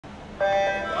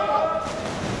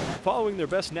Following their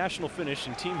best national finish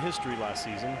in team history last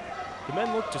season, the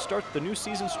men look to start the new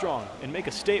season strong and make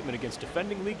a statement against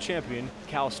defending league champion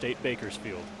Cal State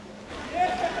Bakersfield.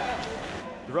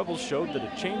 The Rebels showed that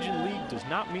a change in league does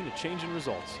not mean a change in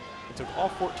results. It took all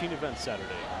 14 events Saturday,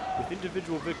 with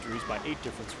individual victories by 8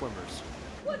 different swimmers.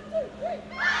 1, 2, 3.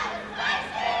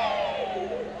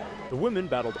 The women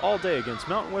battled all day against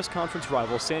Mountain West Conference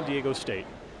rival San Diego State,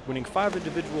 winning 5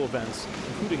 individual events,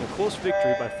 including a close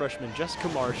victory by freshman Jessica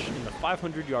Marsh in the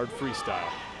 500-yard freestyle.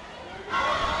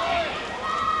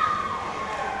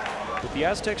 But the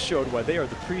Aztecs showed why they are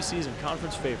the preseason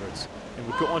conference favorites and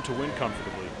would go on to win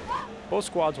comfortably. Both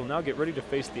squads will now get ready to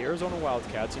face the Arizona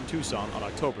Wildcats in Tucson on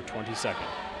October 22nd.